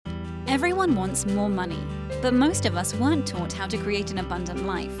Everyone wants more money, but most of us weren't taught how to create an abundant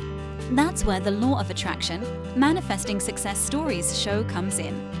life. That's where the Law of Attraction, Manifesting Success Stories show comes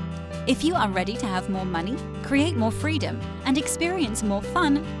in. If you are ready to have more money, create more freedom, and experience more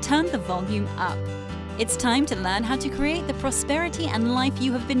fun, turn the volume up. It's time to learn how to create the prosperity and life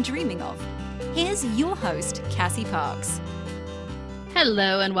you have been dreaming of. Here's your host, Cassie Parks.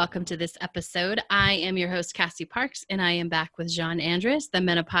 Hello and welcome to this episode. I am your host, Cassie Parks, and I am back with Jean Andres, the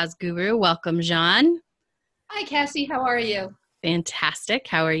menopause guru. Welcome, Jean. Hi, Cassie. How are you? Fantastic.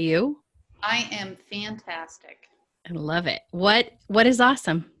 How are you? I am fantastic. I love it. What is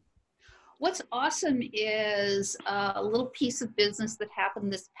awesome? What's awesome is a little piece of business that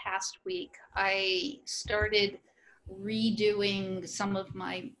happened this past week. I started redoing some of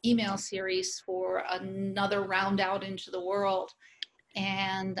my email series for another round out into the world.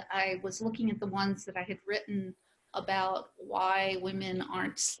 And I was looking at the ones that I had written about why women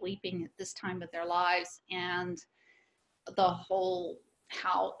aren't sleeping at this time of their lives and the whole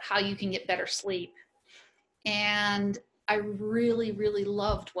how you can get better sleep. And I really, really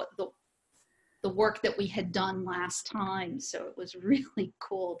loved what the work that we had done last time. So it was really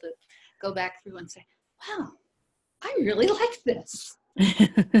cool to go back through and say, wow, I really like this.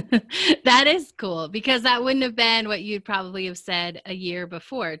 That is cool, because that wouldn't have been what you'd probably have said a year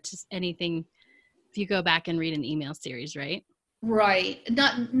before to anything if you go back and read an email series, right? Right.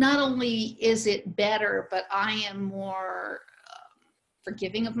 Not only is it better, but I am more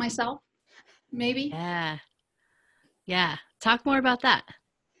forgiving of myself, maybe. Yeah. Talk more about that.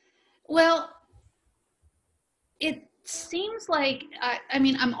 Well, it seems like,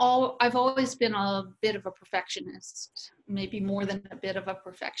 I've always been a bit of a perfectionist, maybe more than a bit of a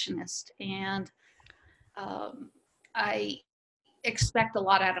perfectionist. And I expect a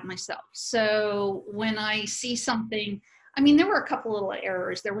lot out of myself. So when I see something, there were a couple little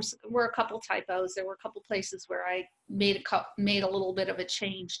errors. There were a couple typos. There were a couple places where I made a little bit of a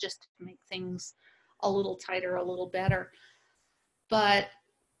change just to make things a little tighter, a little better. But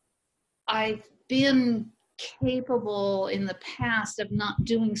I've been capable in the past of not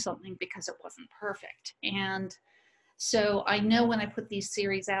doing something because it wasn't perfect. And so I know when I put these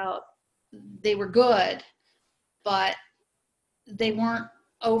series out, they were good, but they weren't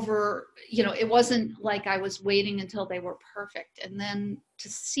over, it wasn't like I was waiting until they were perfect. And then to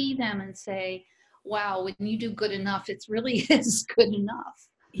see them and say, wow, when you do good enough, it really is good enough.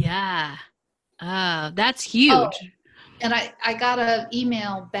 Yeah. That's huge. Oh, and I got an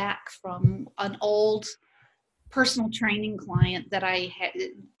email back from an old personal training client that I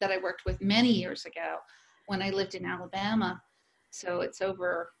worked with many years ago when I lived in Alabama. So it's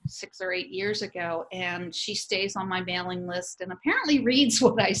over 6 or 8 years ago, and she stays on my mailing list and apparently reads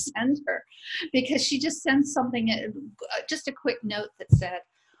what I send her, because she just sends something, just a quick note that said,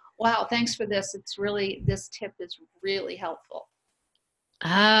 wow, thanks for this. This tip is really helpful.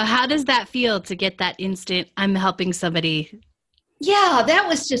 How does that feel to get that instant, I'm helping somebody? Yeah, that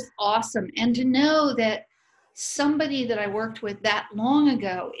was just awesome. And to know that somebody that I worked with that long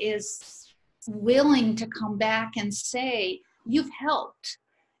ago is willing to come back and say, you've helped.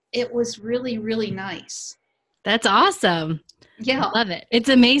 It was really, really nice. That's awesome. Yeah. I love it. It's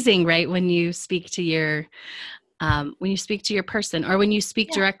amazing, right? When you speak to your person, or when you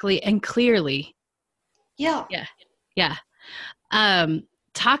speak directly and clearly. Yeah.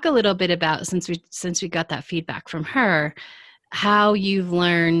 Talk a little bit about, since we got that feedback from her, how you've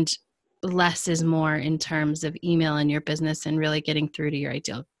learned less is more in terms of email in your business and really getting through to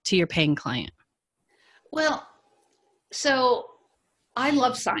your paying client. Well, so I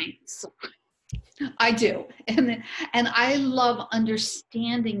love science. I do. And I love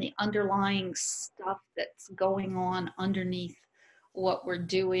understanding the underlying stuff that's going on underneath what we're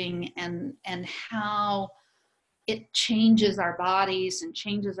doing, and how it changes our bodies and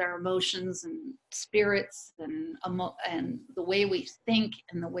changes our emotions and spirits and the way we think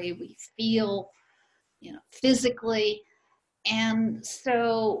and the way we feel, physically. And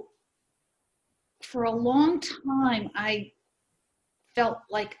so for a long time, I felt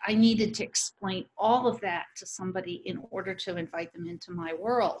like I needed to explain all of that to somebody in order to invite them into my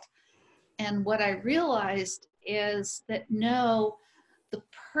world. And what I realized is that no, the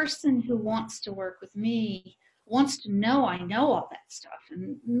person who wants to work with me wants to know I know all that stuff,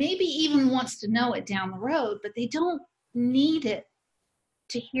 and maybe even wants to know it down the road, but they don't need it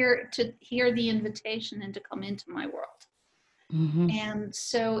to hear the invitation and to come into my world. Mm-hmm. And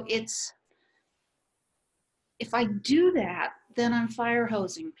so if I do that, then I'm fire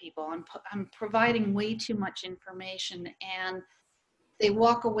hosing people. I'm providing way too much information, and they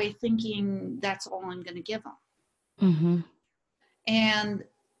walk away thinking that's all I'm going to give them. Mm-hmm. And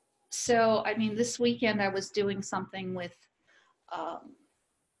So, I mean, this weekend I was doing something with,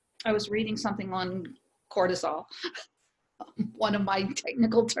 I was reading something on cortisol, one of my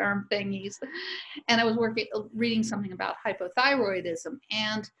technical term thingies, and I was reading something about hypothyroidism,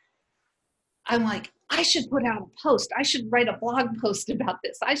 and I'm like, I should put out a post. I should write a blog post about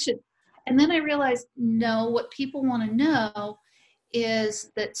this. And then I realized, no, what people want to know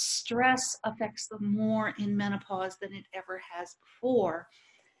is that stress affects them more in menopause than it ever has before,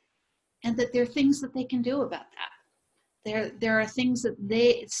 and that there are things that they can do about that. There are things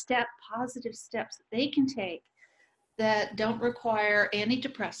that positive steps that they can take that don't require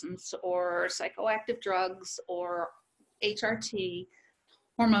antidepressants or psychoactive drugs or HRT,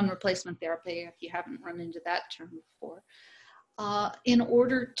 hormone replacement therapy, if you haven't run into that term before, in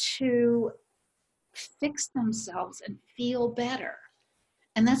order to fix themselves and feel better.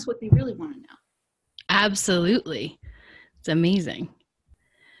 And that's what they really want to know. Absolutely. It's amazing.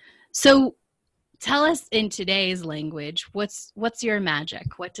 So tell us in today's language, what's your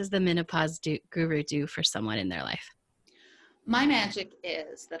magic? What does the menopause guru do for someone in their life? My magic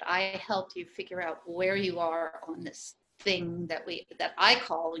is that I help you figure out where you are on this thing that I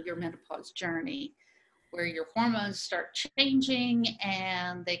call your menopause journey, where your hormones start changing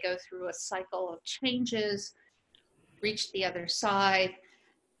and they go through a cycle of changes, reach the other side.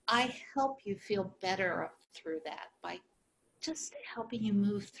 I help you feel better through that by just helping you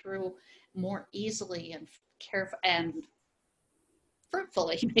move through more easily and careful and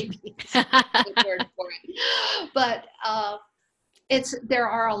fruitfully, maybe is a good word for it. But there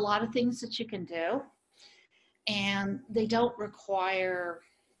are a lot of things that you can do, and they don't require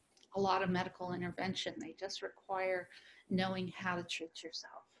a lot of medical intervention. They just require knowing how to treat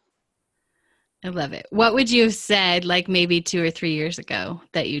yourself. I love it. What would you have said, like maybe 2 or 3 years ago,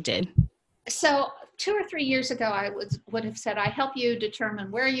 that you did? So 2 or 3 years ago, I would have said, I help you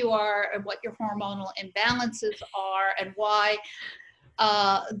determine where you are and what your hormonal imbalances are and why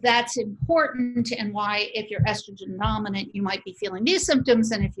that's important, and why if you're estrogen dominant, you might be feeling these symptoms,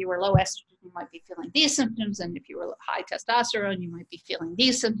 and if you were low estrogen, you might be feeling these symptoms, and if you were high testosterone, you might be feeling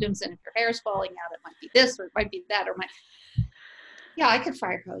these symptoms, and if your hair is falling out, it might be this, or it might be that, yeah, I could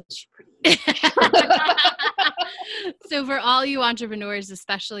fire coach pretty easily. So for all you entrepreneurs,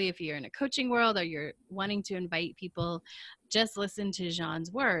 especially if you're in a coaching world or you're wanting to invite people, just listen to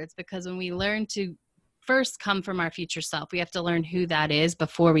Jean's words, because when we learn to first come from our future self, we have to learn who that is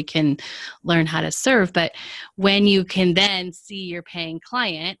before we can learn how to serve. But when you can then see your paying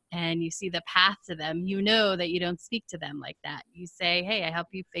client and you see the path to them, you know that you don't speak to them like that. You say, hey, I help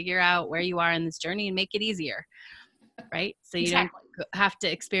you figure out where you are in this journey and make it easier. Right? So you don't have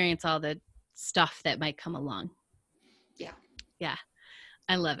to experience all the stuff that might come along. Yeah.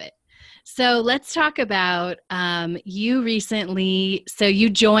 I love it. So let's talk about you recently. So you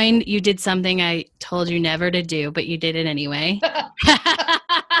did something I told you never to do, but you did it anyway.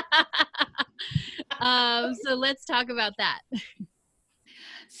 So let's talk about that.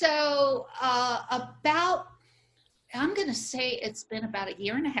 So I'm going to say it's been about 1.5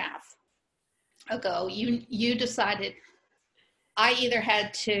 years ago, you decided I either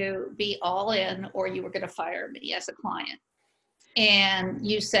had to be all in or you were going to fire me as a client. And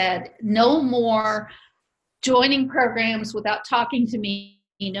you said, no more joining programs without talking to me,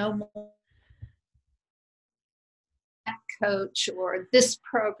 no more that coach or this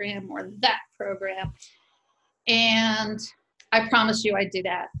program or that program. And I promised you I'd do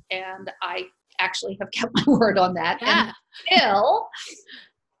that. And I actually have kept my word on that. Yeah. And still,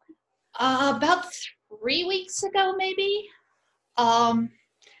 about 3 weeks ago, maybe,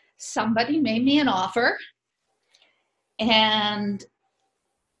 somebody made me an offer, and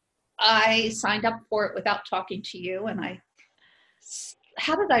I signed up for it without talking to you. And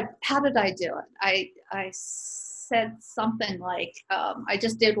how did I do it? I said something like, I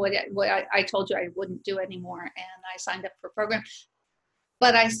just did what I told you I wouldn't do anymore, and I signed up for a program.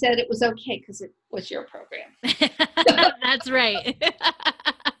 But I said it was okay because it was your program. That's right.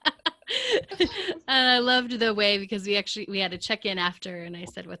 And I loved the way, because we had a check-in after, and I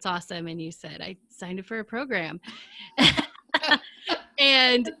said, what's awesome? And you said, I signed up for a program.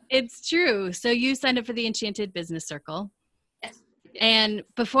 And it's true. So you signed up for the Enchanted Business Circle. Yes. And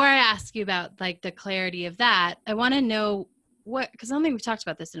before I ask you about like the clarity of that, I want to know because I don't think we've talked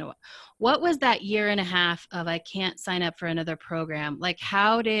about this in a while. What was that 1.5 years of I can't sign up for another program? Like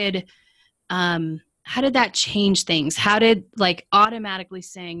how did that change things? How did like automatically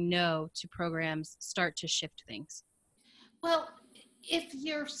saying no to programs start to shift things? Well, if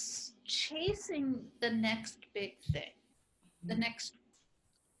you're chasing the next big thing, the next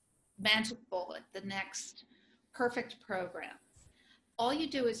magic bullet, the next perfect program, all you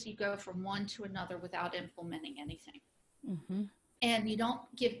do is you go from one to another without implementing anything. Mm-hmm. And you don't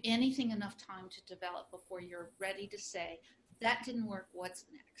give anything enough time to develop before you're ready to say, that didn't work, what's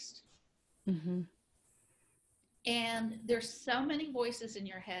next? Mm-hmm. And there's so many voices in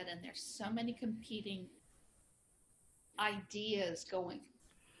your head, and there's so many competing ideas going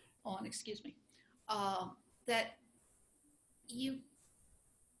on, that you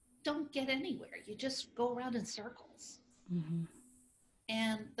don't get anywhere. You just go around in circles. Mm-hmm.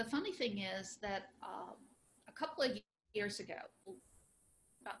 And the funny thing is that a couple of years ago,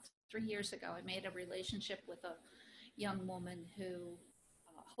 about 3 years ago, I made a relationship with a young woman who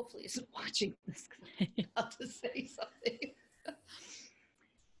hopefully isn't watching this because I'm about to say something.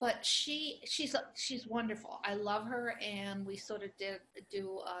 But she's wonderful. I love her, and we sort of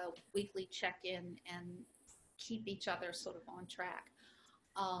do a weekly check-in and keep each other sort of on track.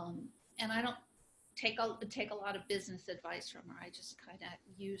 And I don't take a lot of business advice from her. I just kind of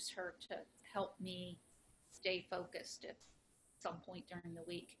use her to help me stay focused at some point during the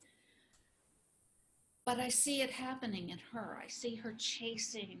week. But I see it happening in her. I see her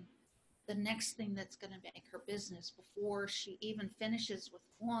chasing the next thing that's going to make her business. Before she even finishes with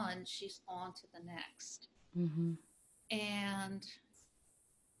one, she's on to the next. Mm-hmm. And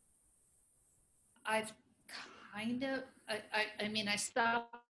I've kind of, I mean, I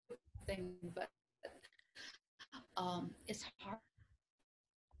stopped thing, but it's hard.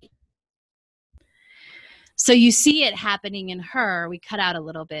 So you see it happening in her. We cut out a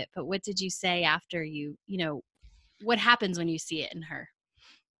little bit, but what did you say after what happens when you see it in her?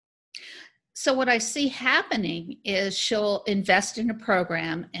 So what I see happening is she'll invest in a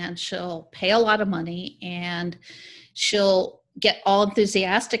program, and she'll pay a lot of money, and she'll get all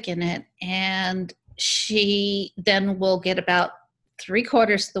enthusiastic in it. And she then will get about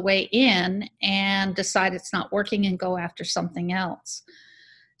 3/4 of the way in and decide it's not working and go after something else.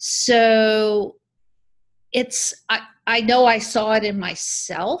 So I know I saw it in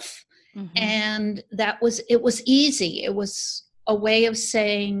myself, Mm-hmm. and it was easy. It was a way of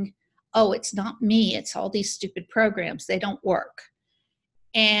saying, oh, it's not me. It's all these stupid programs. They don't work.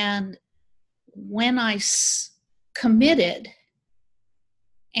 And when I committed,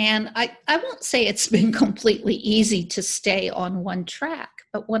 and I won't say it's been completely easy to stay on one track,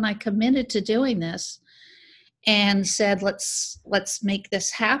 but when I committed to doing this and said, let's make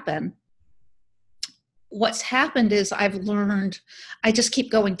this happen, what's happened is I've learned, I just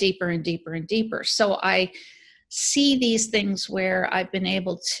keep going deeper and deeper and deeper. So I see these things where I've been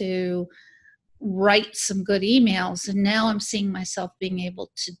able to write some good emails, and now I'm seeing myself being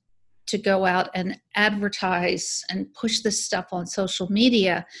able to go out and advertise and push this stuff on social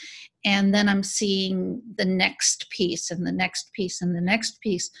media. And then I'm seeing the next piece and the next piece and the next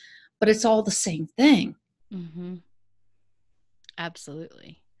piece, but it's all the same thing. Mm-hmm.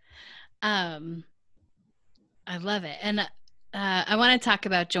 Absolutely. I love it. And I want to talk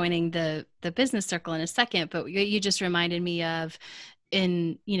about joining the business circle in a second, but you just reminded me of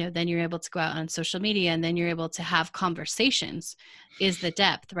then you're able to go out on social media, and then you're able to have conversations is the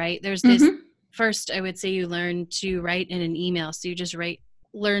depth, right? There's this first, I would say you learn to write in an email. So you just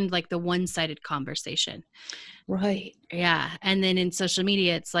learned like the one-sided conversation. Right. Yeah. And then in social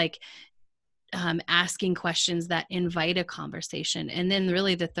media, it's like asking questions that invite a conversation. And then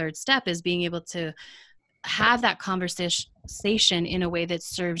really the third step is being able to have that conversation in a way that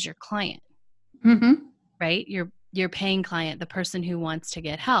serves your client, right? Your paying client, the person who wants to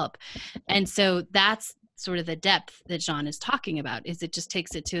get help. And so that's sort of the depth that John is talking about, is it just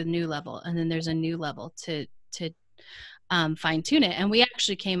takes it to a new level. And then there's a new level to fine tune it. And we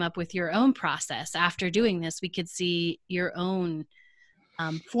actually came up with your own process. After doing this, we could see your own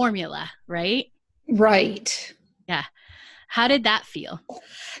formula, right? Right. Yeah. How did that feel?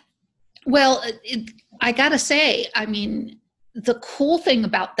 Well, I got to say, I mean, the cool thing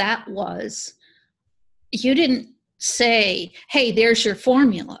about that was you didn't say, hey, there's your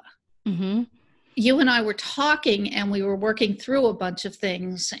formula. Mm-hmm. You and I were talking, and we were working through a bunch of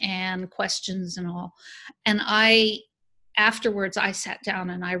things and questions and all. And afterwards I sat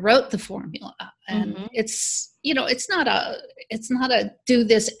down and I wrote the formula, and it's not a do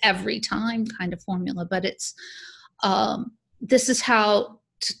this every time kind of formula, but it's this is how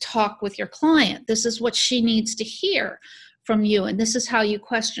to talk with your client. This is what she needs to hear from you, and this is how you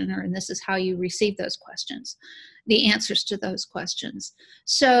question her, and this is how you receive those questions, the answers to those questions.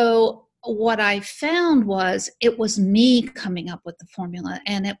 So what I found was it was me coming up with the formula,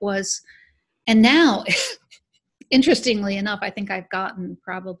 and now interestingly enough, I think I've gotten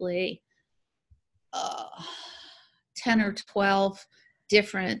probably 10 or 12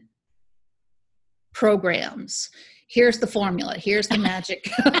 different programs here's the formula, here's the magic,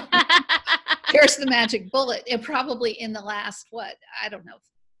 here's the magic bullet. And probably in the last, I don't know,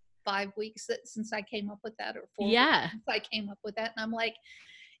 5 weeks since I came up with that, or 4 weeks since I came up with that. And I'm like,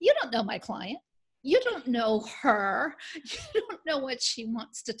 you don't know my client. You don't know her. You don't know what she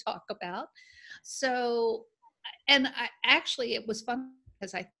wants to talk about. So, and it was fun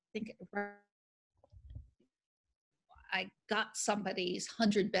because I think I got somebody's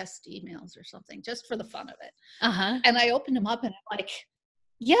 100 best emails or something just for the fun of it. And I opened them up and I'm like,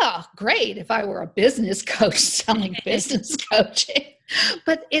 yeah, great. If I were a business coach selling business coaching,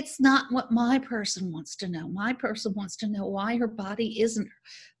 but it's not what my person wants to know. My person wants to know why her body isn't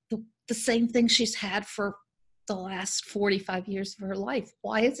the same thing she's had for the last 45 years of her life.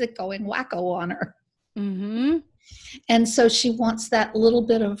 Why is it going wacko on her? Mm-hmm. And so she wants that little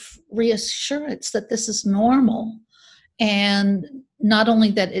bit of reassurance that this is normal. And not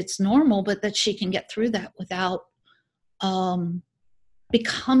only that it's normal, but that she can get through that without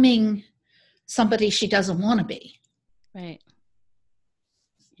becoming somebody she doesn't want to be. Right.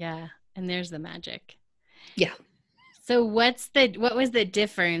 Yeah. And there's the magic. Yeah. So what was the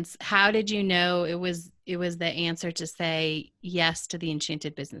difference? How did you know it was the answer to say yes to the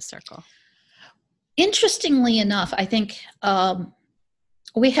Enchanted Business Circle? Interestingly enough, I think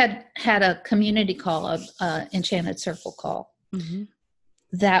we had a community call, a Enchanted Circle call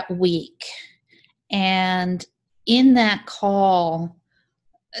that week. And in that call,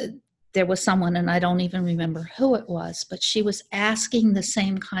 there was someone, and I don't even remember who it was, but she was asking the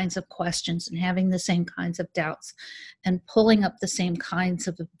same kinds of questions and having the same kinds of doubts and pulling up the same kinds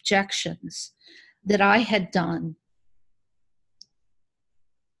of objections that I had done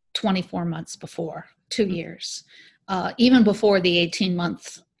 24 months before, 2 years, even before the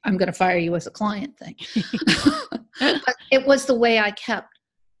 18-month, I'm going to fire you as a client thing. But it was the way I kept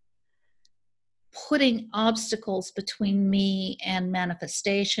putting obstacles between me and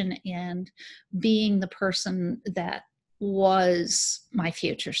manifestation and being the person that was my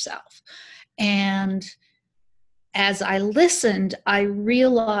future self. And as I listened, I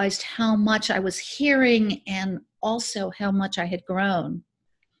realized how much I was hearing and also how much I had grown.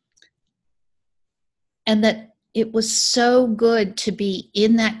 And that it was so good to be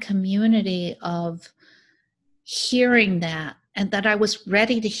in that community of hearing that, and that I was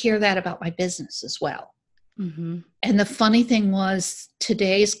ready to hear that about my business as well. Mm-hmm. And the funny thing was,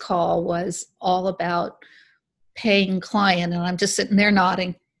 today's call was all about paying client, and I'm just sitting there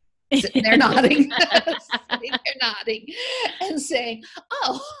nodding, sitting there nodding, and saying,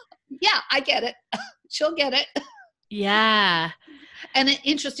 oh, yeah, I get it. She'll get it. Yeah. And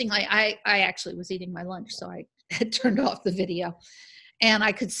interestingly, I actually was eating my lunch, so I had turned off the video, and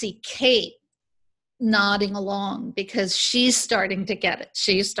I could see Kate nodding along because she's starting to get it.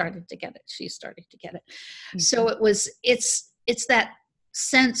 She's starting to get it. Mm-hmm. So it's that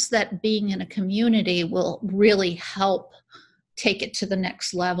sense that being in a community will really help take it to the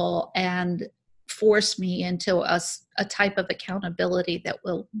next level and force me into a type of accountability that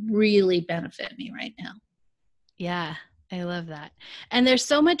will really benefit me right now. Yeah. I love that. And there's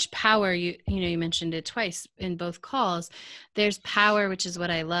so much power. You mentioned it twice in both calls. There's power, which is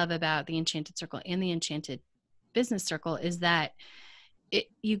what I love about the Enchanted Circle and the Enchanted Business Circle, is that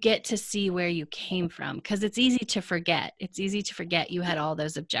you get to see where you came from, because it's easy to forget. It's easy to forget you had all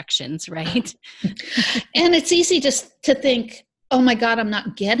those objections, right? And it's easy just to think, oh my God, I'm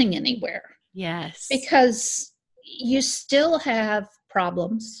not getting anywhere. Yes. Because you still have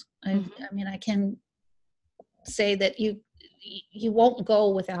problems. I mean, I can say that you won't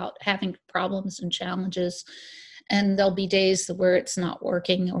go without having problems and challenges, and there'll be days where it's not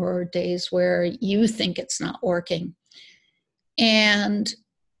working, or days where you think it's not working. And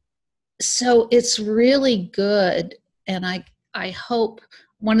so it's really good. And I hope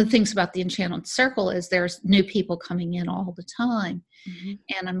one of the things about the Enchanted Circle is there's new people coming in all the time. Mm-hmm.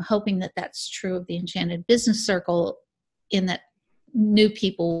 And I'm hoping that that's true of the Enchanted Business Circle, in that new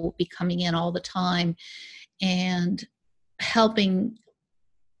people will be coming in all the time and helping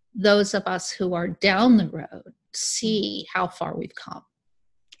those of us who are down the road see how far we've come.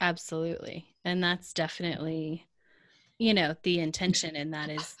 Absolutely. And that's definitely, the intention in that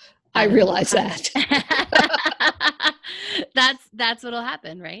is. I realize that. That's what'll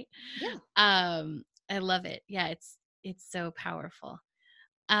happen, right? Yeah. I love it. Yeah, it's so powerful.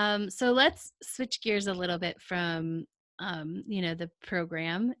 So let's switch gears a little bit from the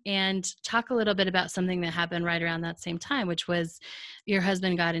program, and talk a little bit about something that happened right around that same time, which was your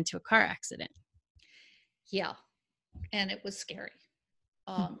husband got into a car accident. Yeah. And it was scary.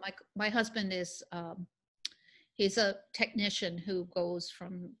 My husband is, he's a technician who goes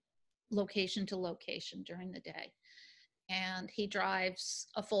from location to location during the day. and he drives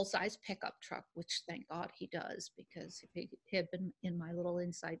a full-size pickup truck, which thank God he does, because if he had been in my little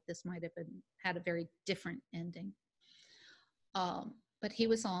insight, this might have had a very different ending. But he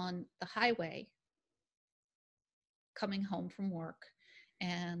was on the highway coming home from work,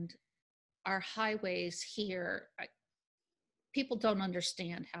 and our highways here, people don't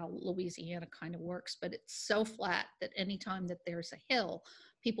understand how Louisiana kind of works, but it's so flat that anytime that there's a hill,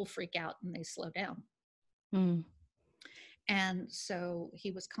 people freak out and they slow down. Mm. And so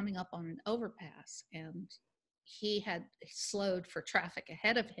he was coming up on an overpass, and he had slowed for traffic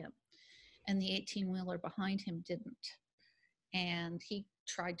ahead of him, and the 18-wheeler behind him didn't. And he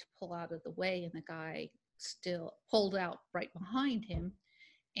tried to pull out of the way, and the guy still pulled out right behind him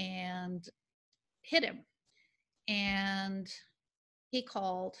and hit him. And he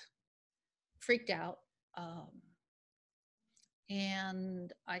called, freaked out,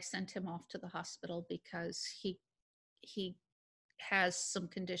 and I sent him off to the hospital because he has some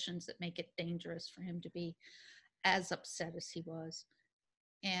conditions that make it dangerous for him to be as upset as he was.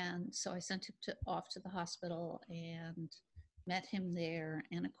 And so I sent him off to the hospital and met him there.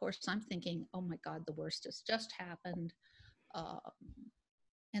 And of course, I'm thinking, oh my God, the worst has just happened.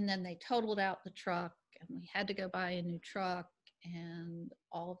 And then they totaled out the truck, and we had to go buy a new truck and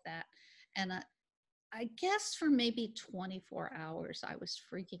all of that. And I guess for maybe 24 hours, I was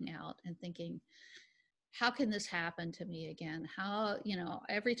freaking out and thinking, how can this happen to me again? How,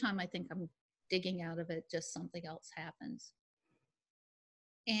 every time I think I'm digging out of it, just something else happens.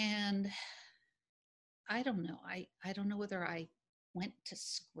 And I don't know. I don't know whether I went to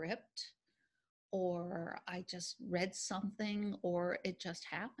script or I just read something or it just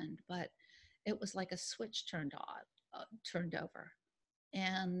happened, but it was like a switch turned over.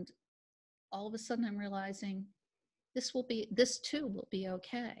 And all of a sudden I'm realizing this too will be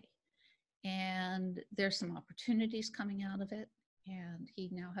okay. And there's some opportunities coming out of it. And he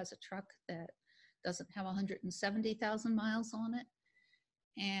now has a truck that doesn't have 170,000 miles on it.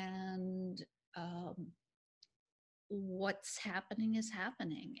 And what's happening is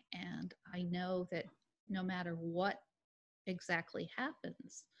happening. And I know that no matter what exactly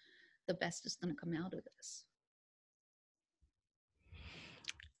happens, the best is going to come out of this.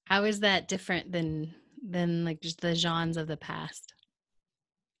 How is that different than like just the Jeans of the past?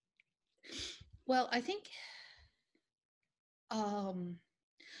 Well, I think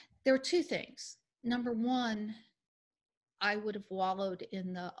there were two things. Number one, I would have wallowed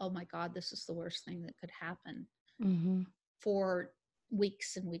in the, oh my God, this is the worst thing that could happen for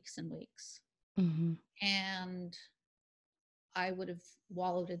weeks and weeks and weeks. Mm-hmm. And I would have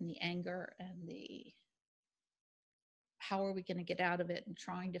wallowed in the anger and the, how are we going to get out of it, and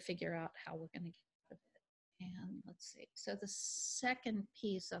trying to figure out how we're going to get out of it. And let's see. So the second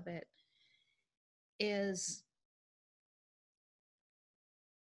piece of it is,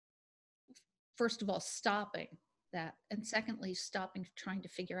 first of all, stopping that, and secondly, stopping trying to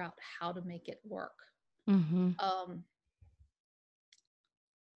figure out how to make it work. Mm-hmm.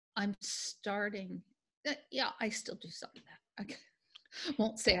 I'm starting, I still do some of that. I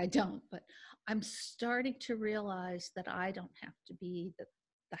won't say I don't, but I'm starting to realize that I don't have to be the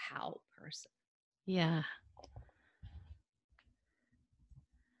how person. Yeah.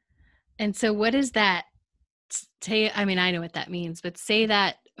 And so what is that? I mean, I know what that means, but say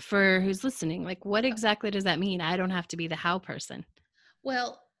that for who's listening, like what exactly does that mean? I don't have to be the how person.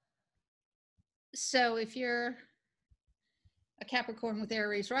 Well, so if you're a Capricorn with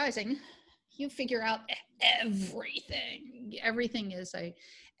Aries rising, you figure out everything. Everything is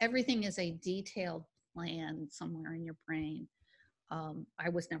a detailed plan somewhere in your brain. I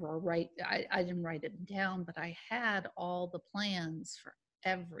was never I didn't write it down, but I had all the plans for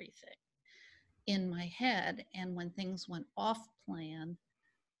everything in my head. And when things went off plan,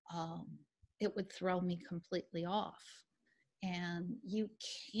 it would throw me completely off. And you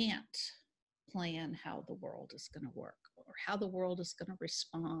can't plan how the world is going to work or how the world is going to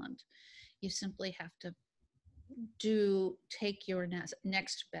respond. You simply have to take your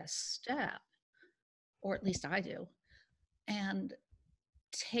next best step, or at least I do, and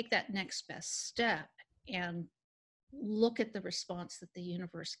take that next best step and look at the response that the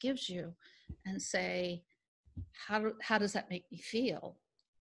universe gives you and say, how does that make me feel?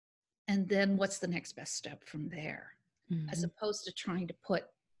 And then what's the next best step from there? Mm-hmm. As opposed to trying to put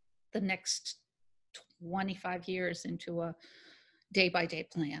the next 25 years into a day-by-day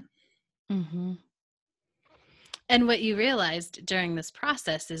plan. Mm-hmm. And what you realized during this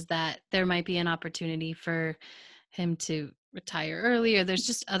process is that there might be an opportunity for him to retire early, or there's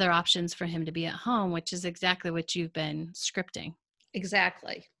just other options for him to be at home, which is exactly what you've been scripting.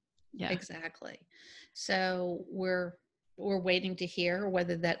 Exactly. Yeah. Exactly. So we're we're waiting to hear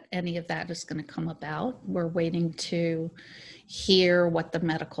whether that any of that is going to come about. We're waiting to hear what the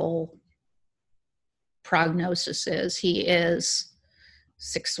medical prognosis is. He is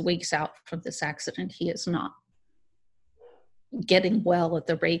 6 weeks out from this accident. He is not getting well at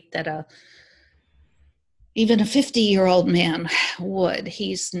the rate that even a 50-year-old man would.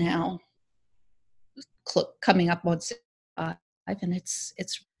 He's now coming up on 65, and it's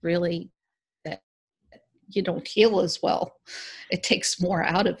really that you don't heal as well. It takes more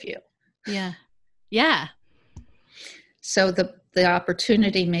out of you. Yeah. Yeah. So the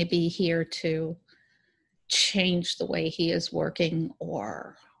opportunity may be here to change the way he is working,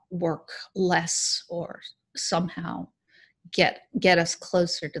 or work less, or somehow get us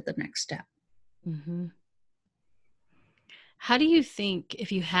closer to the next step. Mm-hmm. How do you think,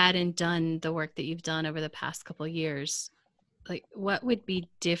 if you hadn't done the work that you've done over the past couple of years, like what would be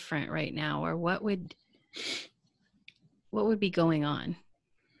different right now, or what would be going on?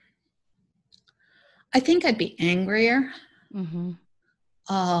 I think I'd be angrier. Mm-hmm.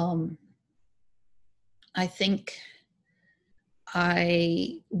 I think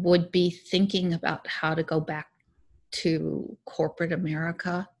I would be thinking about how to go back to corporate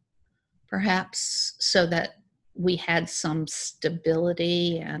America, perhaps, so that we had some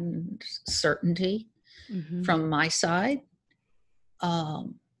stability and certainty Mm-hmm. from my side. But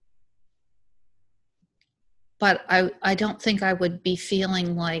I don't think I would be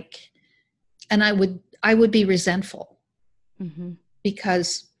feeling like, and I would be resentful, Mm-hmm.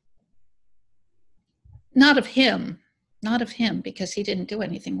 because not of him, because he didn't do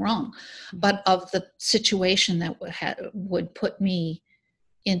anything wrong, but of the situation that would put me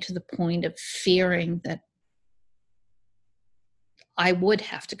into the point of fearing that I would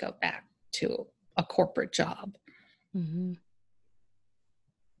have to go back to a corporate job. Mm-hmm.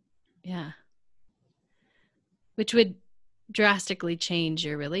 Yeah. Which would drastically change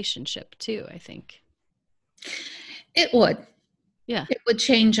your relationship too, I think. It would. Yeah. It would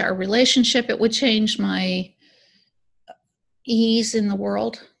change our relationship. It would change my ease in the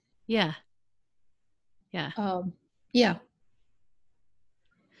world. Yeah. Yeah. Yeah.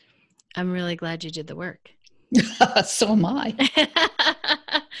 I'm really glad you did the work. So am I.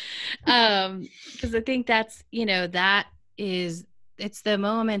 Because I think that's, it's the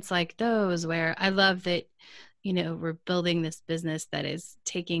moments like those where I love that, we're building this business that is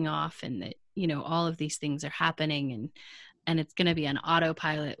taking off, and that, all of these things are happening, and it's going to be on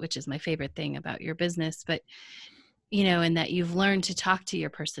autopilot, which is my favorite thing about your business. But, and that you've learned to talk to your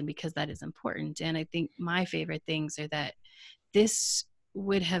person, because that is important. And I think my favorite things are that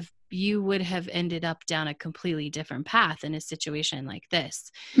you would have ended up down a completely different path in a situation like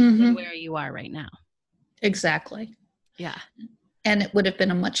this, Mm-hmm. than where you are right now. Exactly. Yeah. And it would have been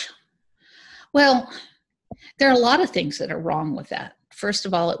there are a lot of things that are wrong with that. First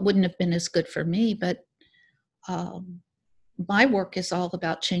of all, it wouldn't have been as good for me, but my work is all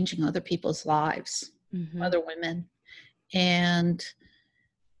about changing other people's lives, Mm-hmm. other women, and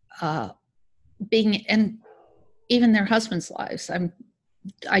and even their husbands' lives.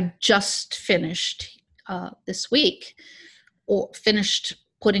 I just finished this week, or finished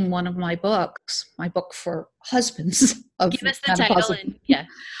putting one of my books, my book for husbands. Give us the title. And yeah.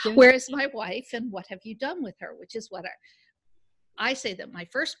 Where is my wife, and what have you done with her? Which is what I say that my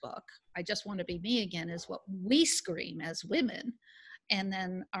first book, I Just Want to Be Me Again, is what we scream as women. And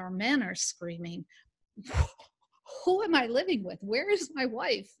then our men are screaming, who am I living with? Where is my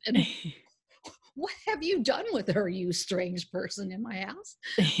wife? And what have you done with her, you strange person in my house?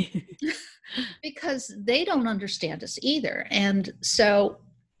 Because they don't understand us either. And so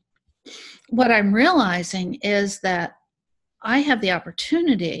what I'm realizing is that I have the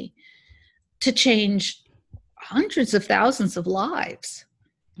opportunity to change hundreds of thousands of lives.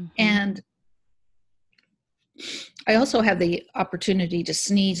 Mm-hmm. And I also have the opportunity to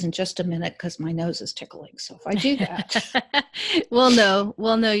sneeze in just a minute because my nose is tickling. So if I do that, we'll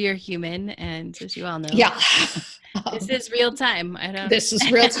know you're human, and as you all know, yeah, this is real time. This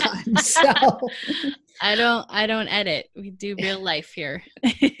is real time. So I don't edit. We do real life here.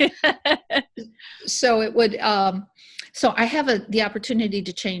 So it would. So I have the opportunity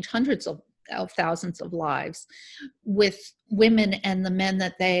to change hundreds of thousands of lives with women and the men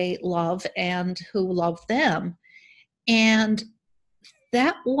that they love and who love them. And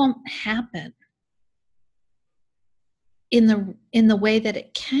that won't happen in the way that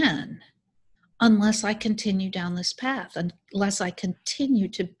it can unless I continue down this path, unless I continue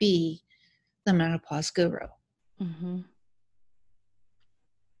to be the menopause guru. Mm-hmm.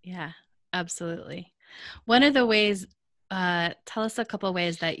 Yeah, absolutely. One of the ways tell us a couple of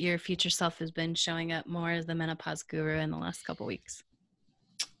ways that your future self has been showing up more as the menopause guru in the last couple of weeks.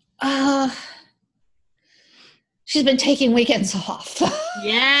 She's been taking weekends off.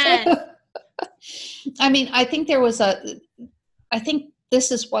 Yes. I mean, I think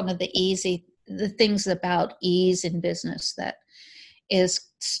this is one of the things about ease in business that is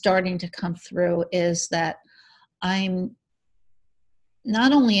starting to come through, is that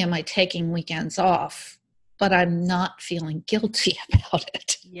not only am I taking weekends off, but I'm not feeling guilty about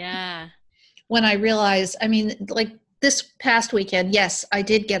it. Yeah. When I realized, I mean, like this past weekend, yes, I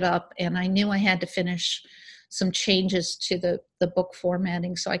did get up and I knew I had to finish some changes to the book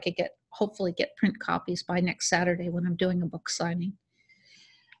formatting so I could hopefully get print copies by next Saturday when I'm doing a book signing.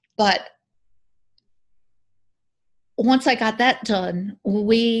 But once I got that done,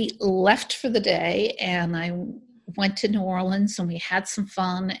 we left for the day and I went to New Orleans and we had some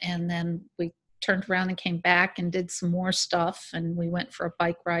fun, and then we turned around and came back and did some more stuff, and we went for a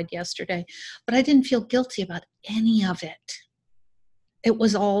bike ride yesterday. But I didn't feel guilty about any of it. It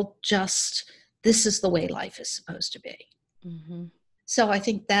was all just, this is the way life is supposed to be. Mm-hmm. So I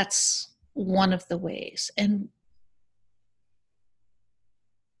think that's one of the ways. And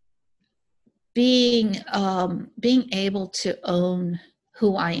being able to own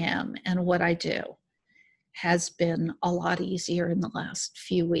who I am and what I do has been a lot easier in the last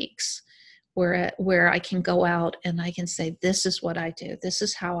few weeks, where I can go out and I can say, this is what I do, this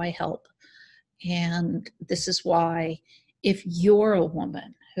is how I help, and this is why. If you're a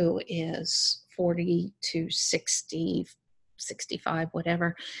woman who is 40 to 60, 65,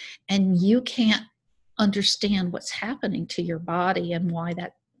 whatever, and you can't understand what's happening to your body and why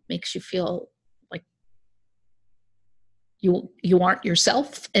that makes you feel like you aren't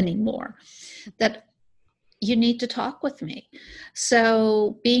yourself anymore, that you need to talk with me.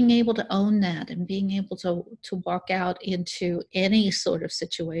 So being able to own that and being able to walk out into any sort of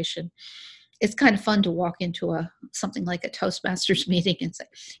situation, it's kind of fun to walk into something like a Toastmasters meeting and say,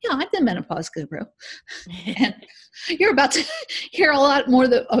 yeah, I'm the menopause guru. And you're about to hear a lot more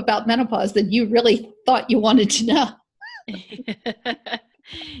about menopause than you really thought you wanted to know.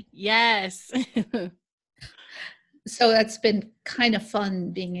 Yes. So that's been kind of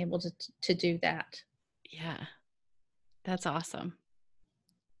fun being able to do that. Yeah, that's awesome.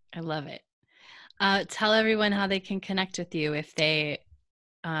 I love it. Tell everyone how they can connect with you if they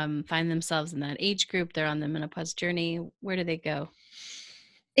find themselves in that age group, they're on the menopause journey. Where do they go?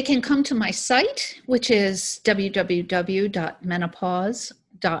 They can come to my site, which is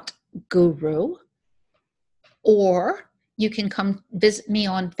www.menopause.guru, or you can come visit me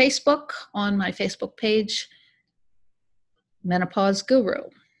on Facebook, on my Facebook page, Menopause Guru.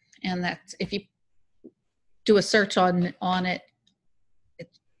 And that's, if you do a search on it,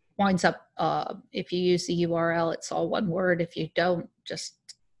 it winds up, if you use the URL, it's all one word. If you don't, just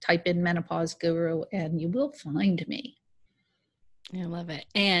type in Menopause Guru and you will find me. I love it.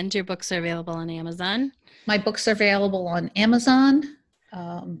 And your books are available on Amazon? My books are available on Amazon.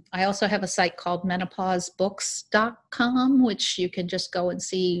 I also have a site called menopausebooks.com, which you can just go and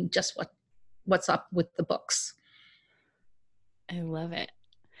see just what's up with the books. I love it.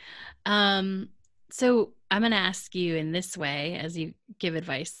 So I'm going to ask you in this way as you give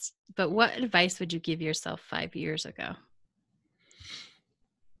advice, but what advice would you give yourself 5 years ago?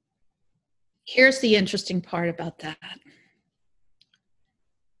 Here's the interesting part about that.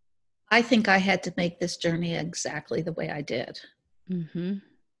 I think I had to make this journey exactly the way I did. Mm-hmm.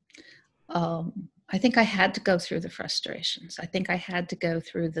 I think I had to go through the frustrations. I think I had to go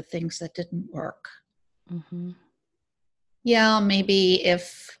through the things that didn't work. Mm-hmm. Yeah, maybe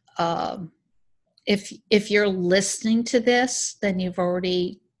if you're listening to this, then you've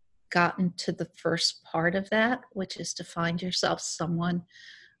already gotten to the first part of that, which is to find yourself someone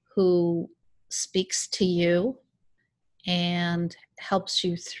who speaks to you and helps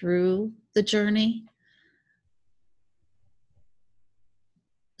you through the journey.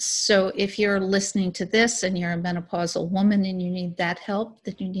 So if you're listening to this and you're a menopausal woman and you need that help,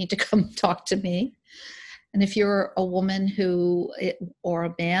 then you need to come talk to me. And if you're a woman or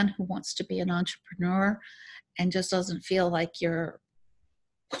a man who wants to be an entrepreneur and just doesn't feel like you're,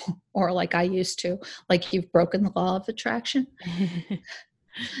 or like I used to, like you've broken the law of attraction,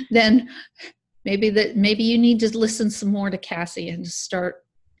 then maybe you need to listen some more to Cassie and start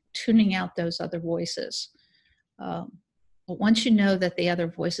tuning out those other voices. But once you know that the other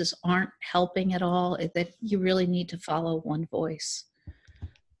voices aren't helping at all, that you really need to follow one voice,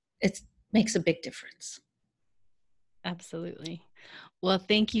 it makes a big difference. Absolutely. Well,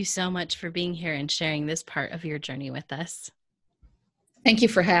 thank you so much for being here and sharing this part of your journey with us. Thank you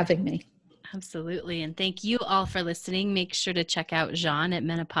for having me. Absolutely. And thank you all for listening. Make sure to check out Jean at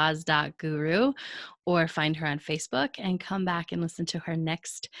menopause.guru or find her on Facebook and come back and listen to her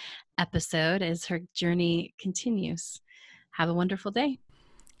next episode as her journey continues. Have a wonderful day.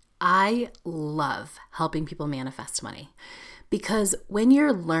 I love helping people manifest money because when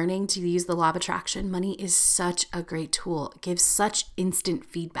you're learning to use the law of attraction, money is such a great tool. It gives such instant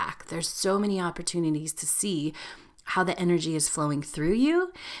feedback. There's so many opportunities to see how the energy is flowing through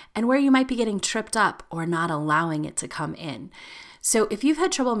you and where you might be getting tripped up or not allowing it to come in. So if you've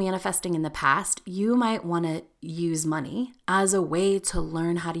had trouble manifesting in the past, you might want to use money as a way to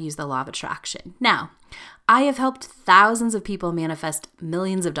learn how to use the law of attraction. Now, I have helped thousands of people manifest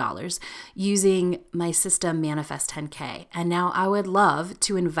millions of dollars using my system Manifest 10K. And now I would love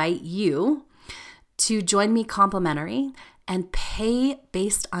to invite you to join me complimentary and pay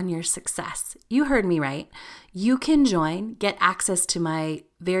based on your success. You heard me right. You can join, get access to my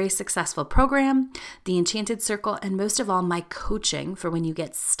very successful program, the Enchanted Circle, and most of all, my coaching for when you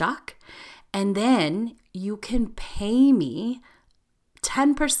get stuck. And then you can pay me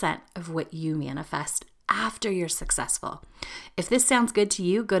 10% of what you manifest after you're successful. If this sounds good to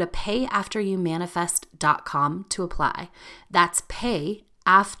you, go to payafteryoumanifest.com to apply. That's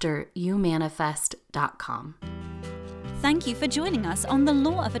payafteryoumanifest.com. Thank you for joining us on the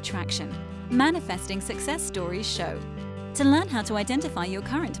Law of Attraction, Manifesting Success Stories show. To learn how to identify your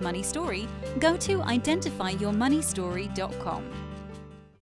current money story, go to identifyyourmoneystory.com.